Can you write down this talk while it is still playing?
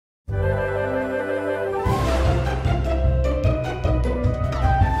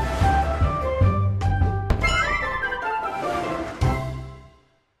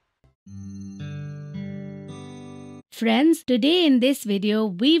Friends, today in this video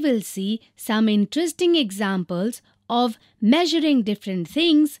we will see some interesting examples of measuring different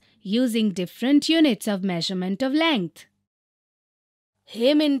things using different units of measurement of length.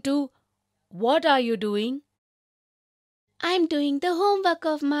 Hey Mintu, what are you doing? I'm doing the homework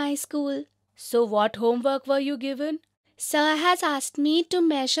of my school. So what homework were you given? Sir has asked me to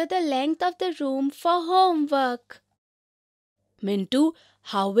measure the length of the room for homework. Mintu,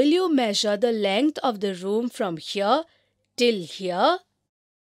 how will you measure the length of the room from here till here?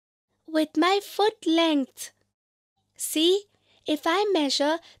 With my foot length. See, if I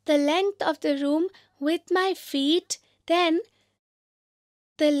measure the length of the room with my feet, then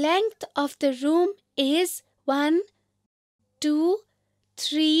the length of the room is 1, 2,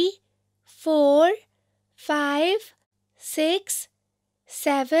 3, 4, 5, 6,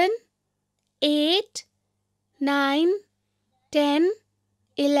 7, 8, 9, 10,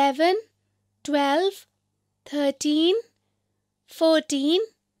 11, 12, 13, 14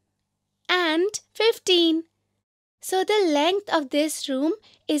 and 15. So the length of this room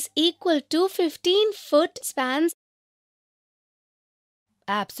is equal to 15 foot spans.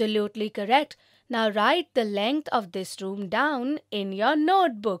 Absolutely correct. Now write the length of this room down in your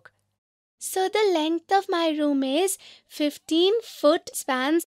notebook. So the length of my room is 15 foot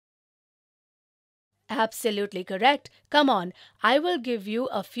spans. Absolutely correct. Come on, I will give you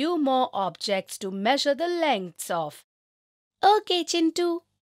a few more objects to measure the lengths of. Okay, Chintu.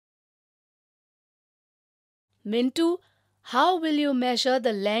 Mintu, how will you measure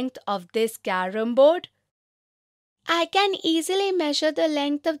the length of this carom board? I can easily measure the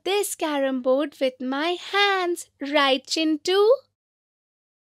length of this carom board with my hands, right, Chintu?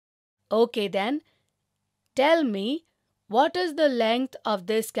 Okay then, tell me, what is the length of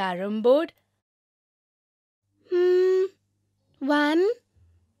this carom board? 1,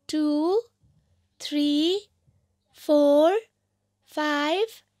 2, 3, 4,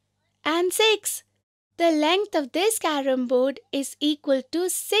 5 and 6. The length of this carom board is equal to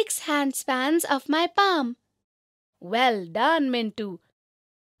 6 handspans of my palm. Well done, Mintu.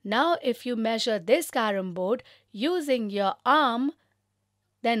 Now if you measure this carom board using your arm,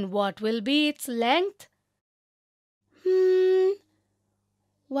 then what will be its length?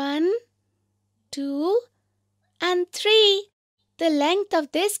 1, 2 and 3. The length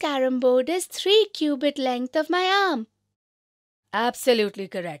of this carom board is 3 cubit length of my arm. Absolutely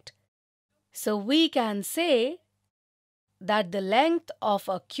correct. So we can say that the length of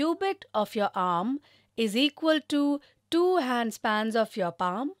a cubit of your arm is equal to 2 handspans of your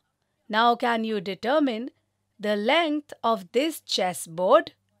palm. Now can you determine the length of this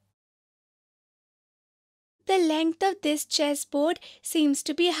chessboard? The length of this chessboard seems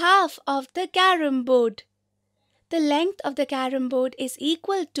to be half of the carom board. The length of the carom board is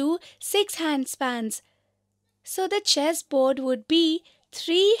equal to 6 handspans. So the chessboard would be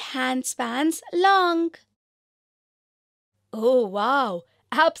 3 handspans long. Oh wow,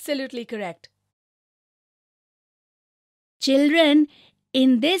 absolutely correct. Children,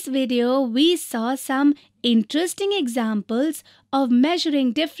 in this video we saw some interesting examples of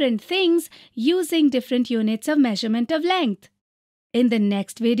measuring different things using different units of measurement of length. In the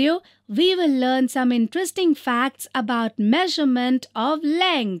next video, we will learn some interesting facts about measurement of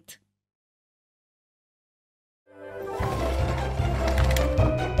length.